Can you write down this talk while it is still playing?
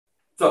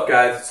What's up,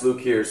 guys? It's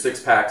Luke here,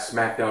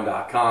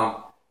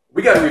 sixpacksmackdown.com.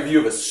 We got a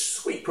review of a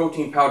sweet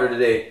protein powder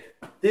today.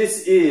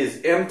 This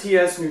is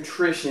MTS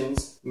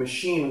Nutrition's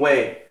Machine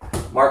Whey.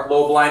 Marc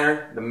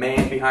Lobliner, the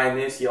man behind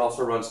this, he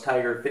also runs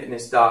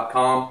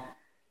tigerfitness.com.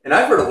 And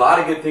I've heard a lot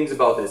of good things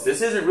about this.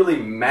 This isn't really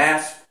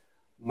mass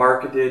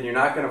marketed. You're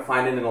not going to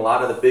find it in a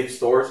lot of the big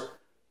stores.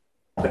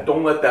 But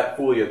don't let that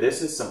fool you.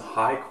 This is some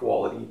high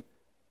quality,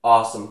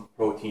 awesome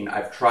protein.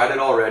 I've tried it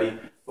already.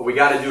 But we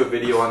got to do a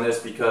video on this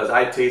because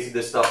I tasted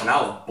this stuff and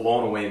I was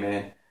blown away,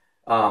 man.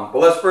 But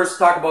let's first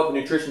talk about the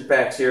nutrition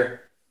facts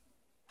here.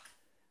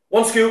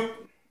 1 scoop,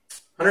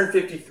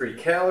 153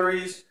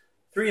 calories,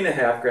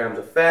 3.5 grams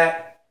of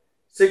fat,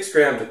 6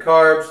 grams of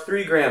carbs,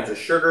 3 grams of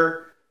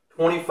sugar,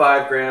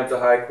 25 grams of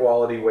high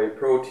quality whey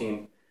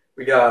protein.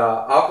 We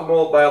got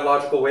optimal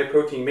biological whey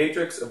protein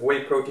matrix of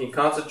whey protein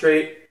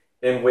concentrate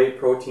and whey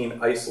protein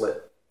isolate.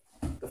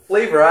 The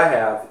flavor I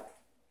have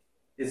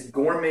is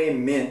Gourmet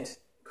Mint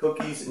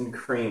Cookies and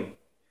Cream.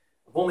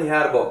 I've only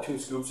had about 2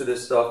 scoops of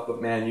this stuff,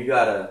 but man, you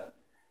gotta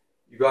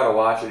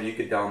watch it. You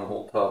could down the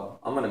whole tub.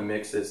 I'm gonna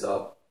mix this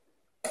up,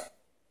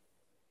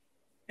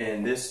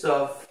 and this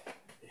stuff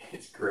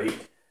is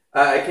great.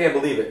 I can't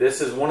believe it.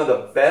 This is one of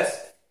the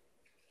best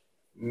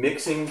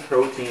mixing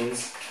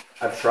proteins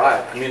I've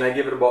tried. I mean, I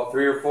give it about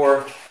 3 or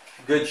 4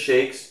 good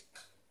shakes.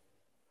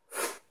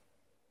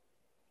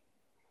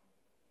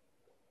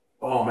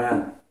 Oh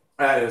man,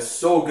 that is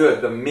so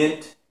good. The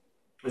mint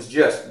is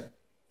just,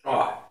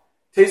 oh,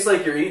 tastes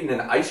like you're eating an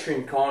ice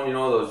cream cone, you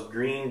know, those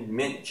green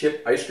mint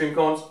chip ice cream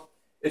cones.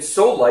 It's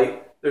so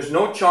light. There's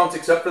no chunks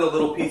except for the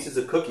little pieces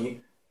of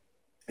cookie.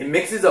 It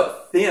mixes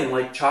up thin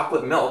like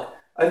chocolate milk.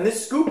 And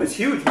this scoop is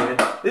huge, man.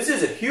 This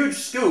is a huge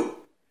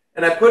scoop.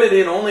 And I put it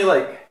in only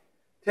like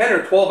 10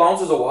 or 12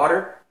 ounces of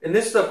water. And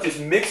this stuff just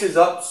mixes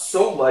up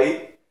so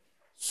light,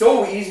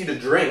 so easy to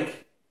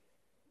drink.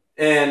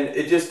 And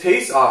it just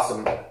tastes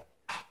awesome.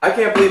 I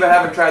can't believe I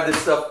haven't tried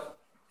this stuff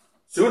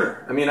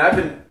sooner. I mean, I've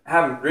been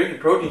drinking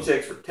protein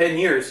shakes for 10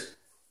 years.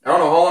 I don't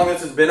know how long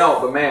this has been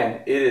out, but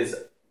man, it is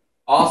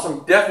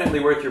awesome. Definitely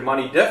worth your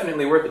money.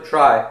 Definitely worth a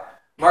try.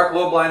 Marc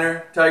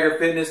Lobliner,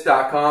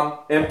 tigerfitness.com,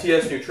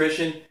 MTS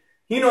Nutrition.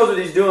 He knows what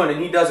he's doing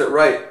and he does it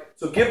right.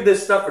 So give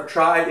this stuff a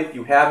try if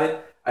you haven't.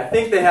 I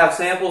think they have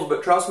samples,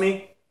 but trust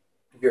me,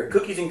 if you're a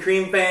cookies and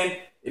cream fan,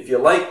 if you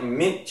like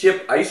mint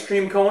chip ice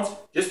cream cones,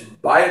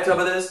 just buy a tub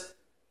of this.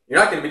 You're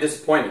not going to be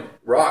disappointed.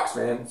 Rocks,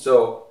 man.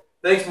 So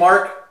thanks,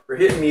 Marc, for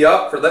hitting me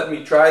up, for letting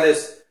me try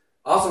this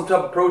awesome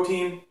tub of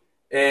protein.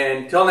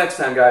 And till next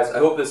time, guys, I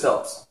hope this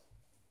helps.